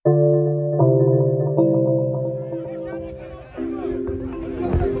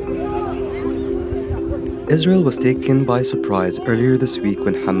Israel was taken by surprise earlier this week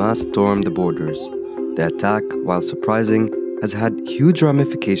when Hamas stormed the borders. The attack, while surprising, has had huge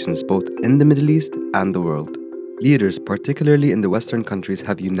ramifications both in the Middle East and the world. Leaders, particularly in the Western countries,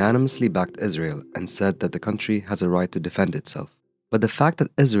 have unanimously backed Israel and said that the country has a right to defend itself. But the fact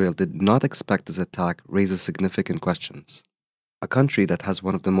that Israel did not expect this attack raises significant questions. A country that has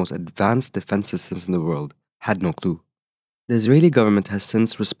one of the most advanced defense systems in the world had no clue. The Israeli government has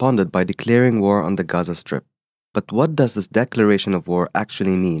since responded by declaring war on the Gaza Strip. But what does this declaration of war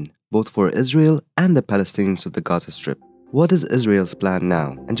actually mean, both for Israel and the Palestinians of the Gaza Strip? What is Israel's plan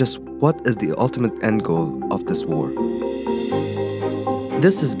now, and just what is the ultimate end goal of this war?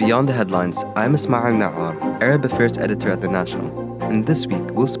 This is Beyond the Headlines. I'm Ismaeel Naar, Arab Affairs Editor at The National, and this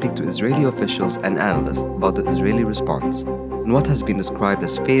week we'll speak to Israeli officials and analysts about the Israeli response and what has been described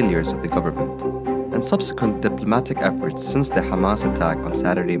as failures of the government and subsequent diplomatic efforts since the Hamas attack on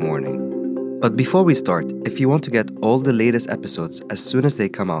Saturday morning. But before we start, if you want to get all the latest episodes as soon as they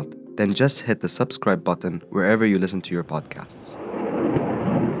come out, then just hit the subscribe button wherever you listen to your podcasts.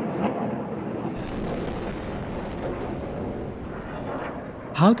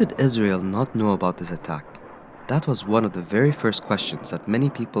 How did Israel not know about this attack? That was one of the very first questions that many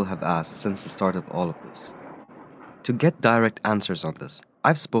people have asked since the start of all of this. To get direct answers on this,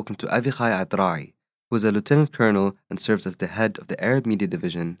 I've spoken to Avichai Adrai, who is a lieutenant colonel and serves as the head of the Arab Media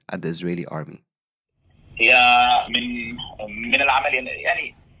Division at the Israeli Army. There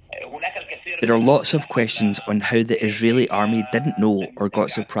are lots of questions on how the Israeli army didn't know or got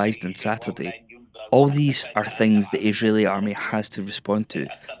surprised on Saturday. All these are things the Israeli army has to respond to,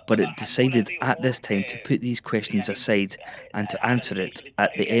 but it decided at this time to put these questions aside and to answer it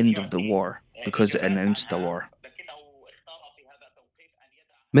at the end of the war, because it announced a war.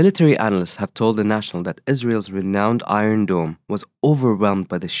 Military analysts have told The National that Israel's renowned Iron Dome was overwhelmed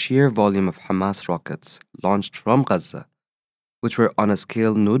by the sheer volume of Hamas rockets launched from Gaza, which were on a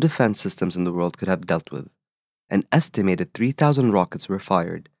scale no defense systems in the world could have dealt with. An estimated 3,000 rockets were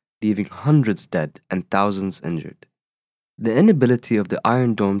fired, leaving hundreds dead and thousands injured. The inability of the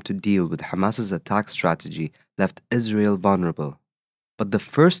Iron Dome to deal with Hamas's attack strategy left Israel vulnerable. But the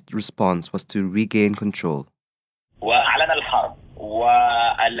first response was to regain control.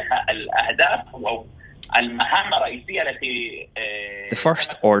 The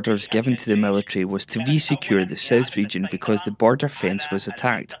first orders given to the military was to re-secure the south region because the border fence was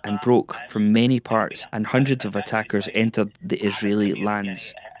attacked and broke from many parts and hundreds of attackers entered the Israeli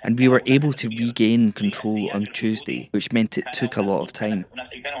lands. And we were able to regain control on Tuesday, which meant it took a lot of time.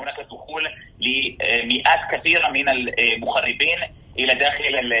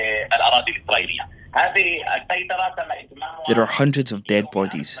 There are hundreds of dead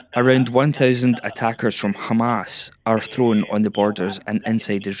bodies. Around 1,000 attackers from Hamas are thrown on the borders and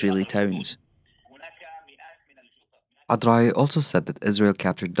inside Israeli towns. Adrai also said that Israel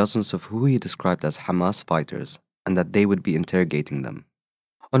captured dozens of who he described as Hamas fighters and that they would be interrogating them.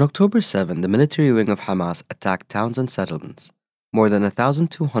 On October 7, the military wing of Hamas attacked towns and settlements. More than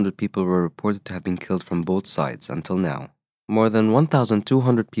 1,200 people were reported to have been killed from both sides until now. More than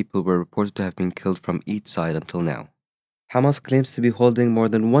 1,200 people were reported to have been killed from each side until now. Hamas claims to be holding more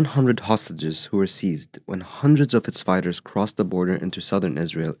than 100 hostages who were seized when hundreds of its fighters crossed the border into southern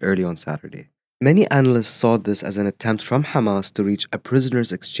Israel early on Saturday. Many analysts saw this as an attempt from Hamas to reach a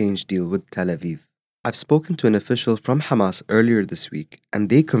prisoners exchange deal with Tel Aviv. I've spoken to an official from Hamas earlier this week, and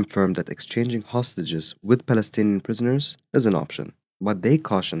they confirmed that exchanging hostages with Palestinian prisoners is an option, but they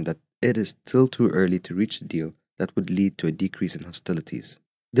cautioned that it is still too early to reach a deal that would lead to a decrease in hostilities.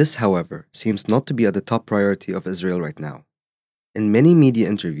 This, however, seems not to be at the top priority of Israel right now. In many media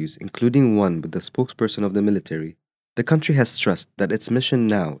interviews, including one with the spokesperson of the military, the country has stressed that its mission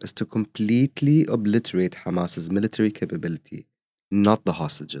now is to completely obliterate Hamas's military capability, not the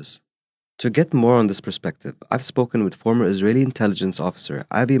hostages. To get more on this perspective, I've spoken with former Israeli intelligence officer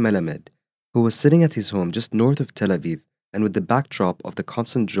Avi Melamed, who was sitting at his home just north of Tel Aviv and with the backdrop of the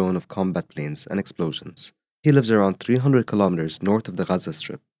constant drone of combat planes and explosions. He lives around 300 kilometers north of the Gaza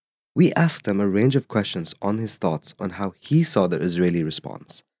Strip. We asked him a range of questions on his thoughts on how he saw the Israeli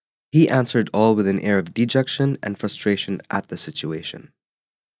response. He answered all with an air of dejection and frustration at the situation.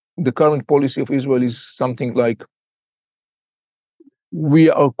 The current policy of Israel is something like,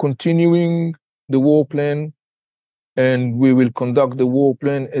 we are continuing the war plan and we will conduct the war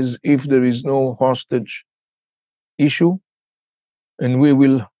plan as if there is no hostage issue, and we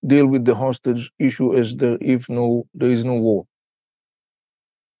will deal with the hostage issue as there is no war.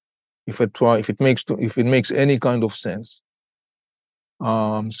 If it makes any kind of sense.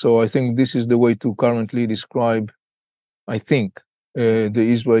 So I think this is the way to currently describe, I think, the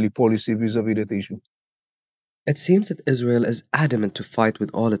Israeli policy vis-a-vis that issue. It seems that Israel is adamant to fight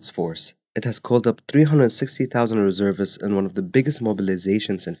with all its force. It has called up 360,000 reservists in one of the biggest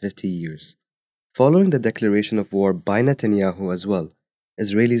mobilizations in 50 years. Following the declaration of war by Netanyahu as well,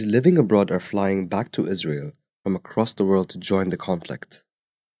 Israelis living abroad are flying back to Israel from across the world to join the conflict.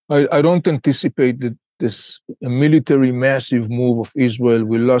 I don't anticipate that this military massive move of Israel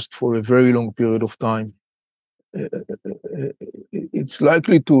will last for a very long period of time. It's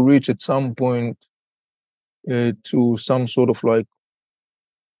likely to reach at some point to some sort of like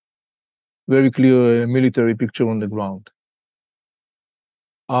very clear military picture on the ground.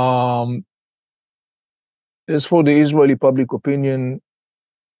 As for the Israeli public opinion,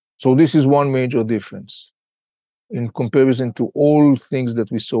 so this is one major difference in comparison to all things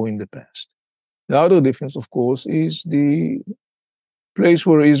that we saw in the past. The other difference, of course, is the place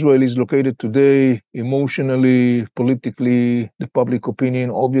where Israel is located today, emotionally, politically, the public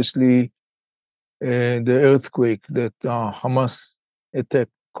opinion, obviously, the earthquake that Hamas attack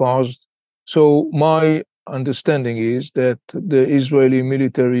caused. So my understanding is that the Israeli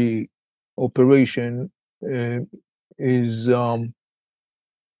military operation is,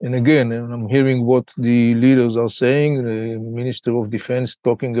 and again, and I'm hearing what the leaders are saying, the Minister of Defense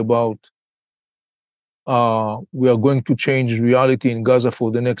talking about we are going to change reality in Gaza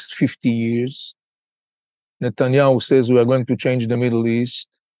for the next 50 years. Netanyahu says we are going to change the Middle East.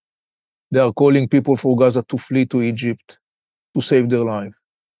 They are calling people for Gaza to flee to Egypt to save their life.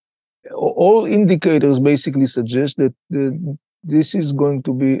 All indicators basically suggest that this is going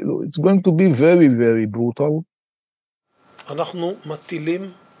to be, it's going to be very, very brutal. אנחנו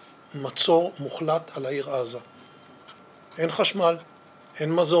מטילים מצור מוחלט על העיר עזה. אין חשמל,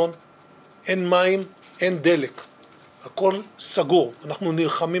 אין מזון, אין מים, אין דלק. הכל סגור. אנחנו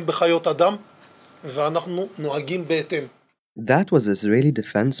נלחמים בחיות אדם ואנחנו נוהגים בהתאם. That was Israeli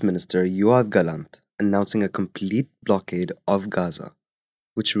Defense Minister Yoav Gallant announcing a complete blockade of Gaza,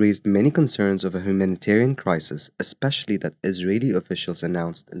 which raised many concerns of a humanitarian crisis, especially that Israeli officials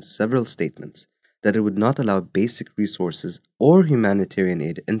announced in several statements that it would not allow basic resources or humanitarian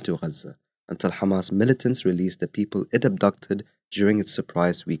aid into Gaza until Hamas militants released the people it abducted during its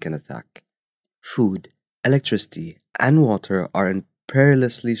surprise weekend attack. Food, electricity, and water are in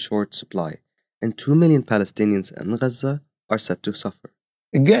perilously short supply, and 2 million Palestinians in Gaza are set to suffer.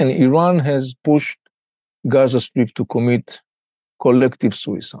 Again, Iran has pushed Gaza Strip to commit collective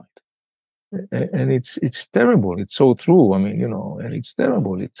suicide. And it's terrible. It's so true. I mean, and it's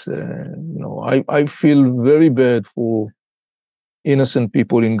terrible. It's, I feel very bad for innocent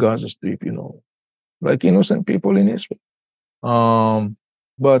people in Gaza Strip, like innocent people in Israel.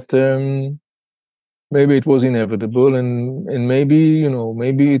 But maybe it was inevitable, and maybe,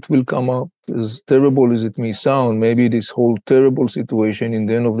 maybe it will come up, as terrible as it may sound. Maybe this whole terrible situation in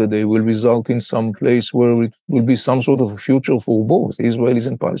the end of the day will result in some place where it will be some sort of a future for both Israelis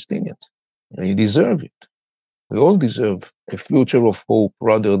and Palestinians. And you deserve it. We all deserve a future of hope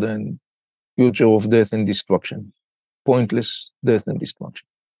rather than future of death and destruction, pointless death and destruction.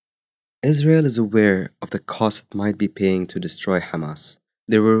 Israel is aware of the cost it might be paying to destroy Hamas.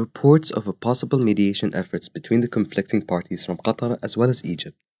 There were reports of a possible mediation efforts between the conflicting parties from Qatar as well as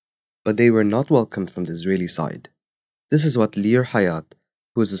Egypt, but they were not welcomed from the Israeli side. This is what Lior Hayat,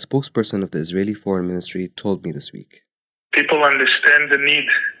 who is the spokesperson of the Israeli Foreign Ministry, told me this week. People understand the need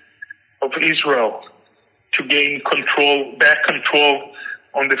of Israel to gain back control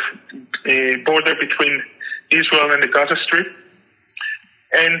on the border between Israel and the Gaza Strip,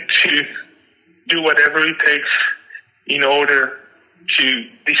 and to do whatever it takes in order to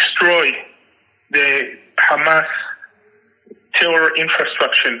destroy the Hamas terror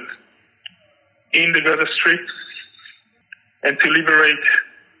infrastructure in the Gaza Strip and to liberate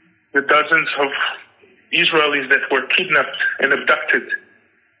the dozens of Israelis that were kidnapped and abducted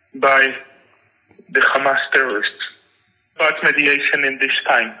by the Hamas terrorists. About mediation in this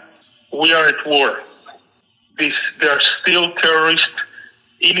time. We are at war. There are still terrorists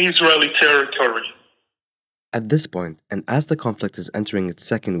in Israeli territory. At this point, and as the conflict is entering its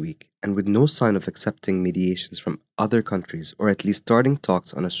second week, and with no sign of accepting mediations from other countries or at least starting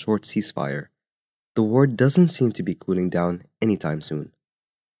talks on a short ceasefire, the war doesn't seem to be cooling down anytime soon.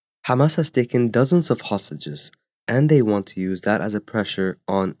 Hamas has taken dozens of hostages, and they want to use that as a pressure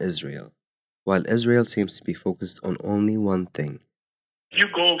on Israel, while Israel seems to be focused on only one thing. Few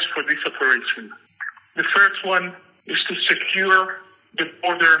goals for this operation. The first one is to secure the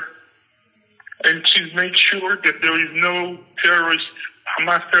border and to make sure that there is no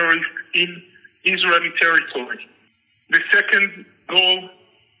Hamas terrorist in Israeli territory. The second goal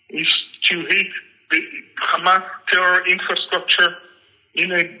is to hit the Hamas terror infrastructure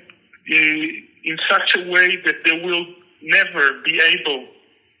in a in such a way that they will never be able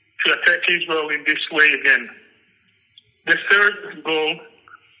to attack Israel in this way again. The third goal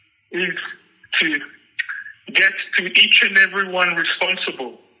is to get to each and every one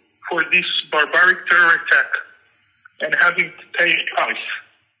responsible for this barbaric terror attack and having to pay a price.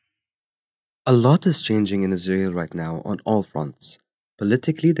 A lot is changing in Israel right now on all fronts.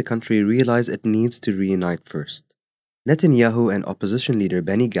 Politically, the country realized it needs to reunite first. Netanyahu and opposition leader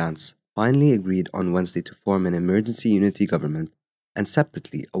Benny Gantz finally agreed on Wednesday to form an emergency unity government and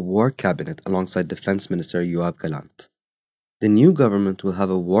separately a war cabinet alongside Defense Minister Yoav Gallant. The new government will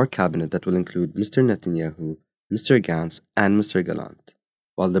have a war cabinet that will include Mr. Netanyahu, Mr. Gantz, and Mr. Gallant,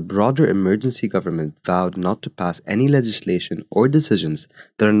 while the broader emergency government vowed not to pass any legislation or decisions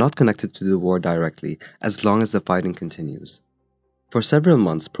that are not connected to the war directly as long as the fighting continues. For several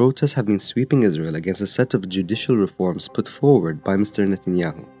months, protests have been sweeping Israel against a set of judicial reforms put forward by Mr.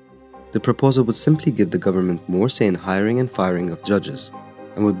 Netanyahu. The proposal would simply give the government more say in hiring and firing of judges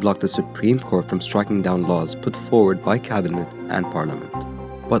and would block the Supreme Court from striking down laws put forward by cabinet and parliament.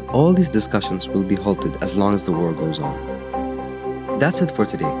 But all these discussions will be halted as long as the war goes on. That's it for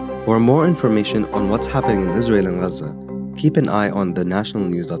today. For more information on what's happening in Israel and Gaza, keep an eye on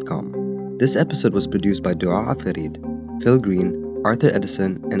thenationalnews.com. This episode was produced by Dua Farid, Phil Green, Arthur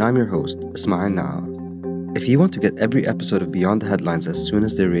Edison, and I'm your host, Ismaeel Naar. If you want to get every episode of Beyond the Headlines as soon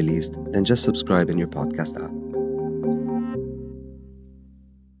as they're released, then just subscribe in your podcast app.